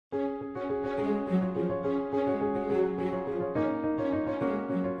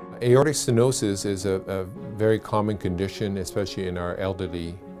Aortic stenosis is a very common condition, especially in our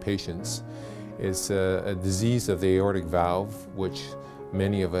elderly patients. It's a disease of the aortic valve, which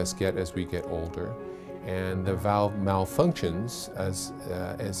many of us get as we get older. And the valve malfunctions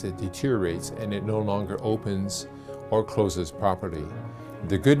as it deteriorates, and it no longer opens or closes properly.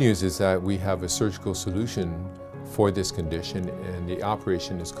 The good news is that we have a surgical solution for this condition, and the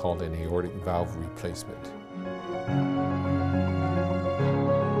operation is called an aortic valve replacement.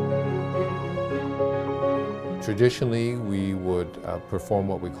 Traditionally, we would perform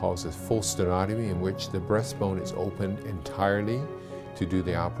what we call a full stenotomy, in which the breastbone is opened entirely to do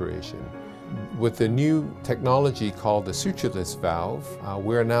the operation. With the new technology called the sutureless valve,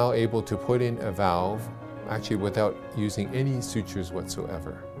 we're now able to put in a valve actually without using any sutures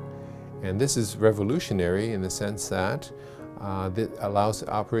whatsoever. And this is revolutionary in the sense that that allows the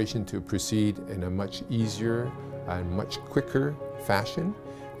operation to proceed in a much easier and much quicker fashion.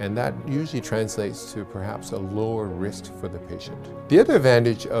 And that usually translates to perhaps a lower risk for the patient. The other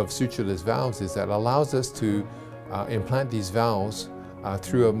advantage of sutureless valves is that it allows us to implant these valves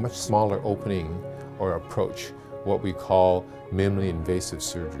through a much smaller opening or approach, what we call minimally invasive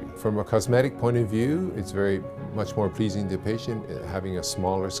surgery. From a cosmetic point of view, it's very much more pleasing to the patient having a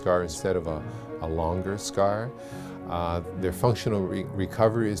smaller scar instead of a longer scar. Their functional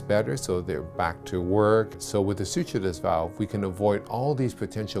recovery is better, so they're back to work. So with the sutureless valve, we can avoid all these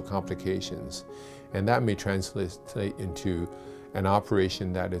potential complications, and that may translate into an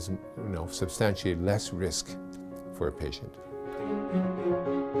operation that is, substantially less risk for a patient.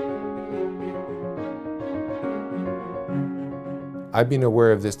 I've been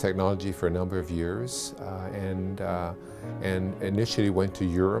aware of this technology for a number of years, and initially went to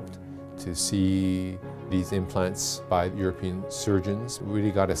Europe to see these implants by European surgeons. We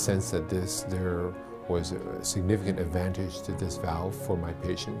really got a sense that there was a significant advantage to this valve for my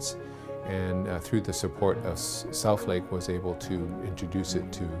patients. And through the support of Southlake, was able to introduce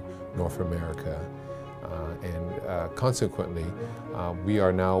it to North America. Consequently, we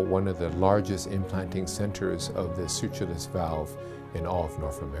are now one of the largest implanting centers of the sutureless valve in all of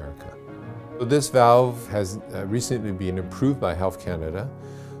North America. So this valve has recently been approved by Health Canada.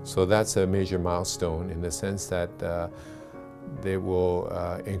 So that's a major milestone in the sense that they will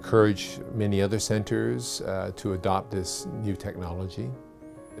encourage many other centers to adopt this new technology.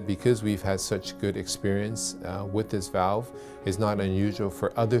 Because we've had such good experience with this valve, it's not unusual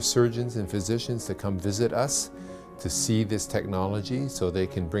for other surgeons and physicians to come visit us to see this technology so they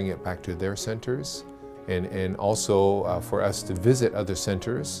can bring it back to their centers, and also for us to visit other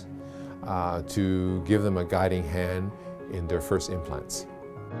centers to give them a guiding hand in their first implants.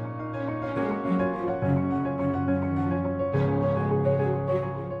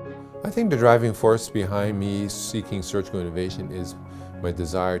 I think the driving force behind me seeking surgical innovation is my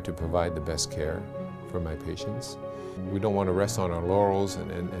desire to provide the best care for my patients. We don't want to rest on our laurels,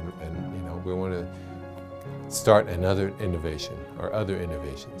 and we want to start another innovation or other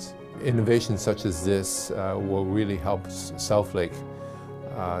innovations. Innovations such as this will really help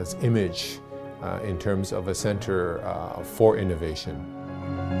Southlake's image in terms of a center for innovation.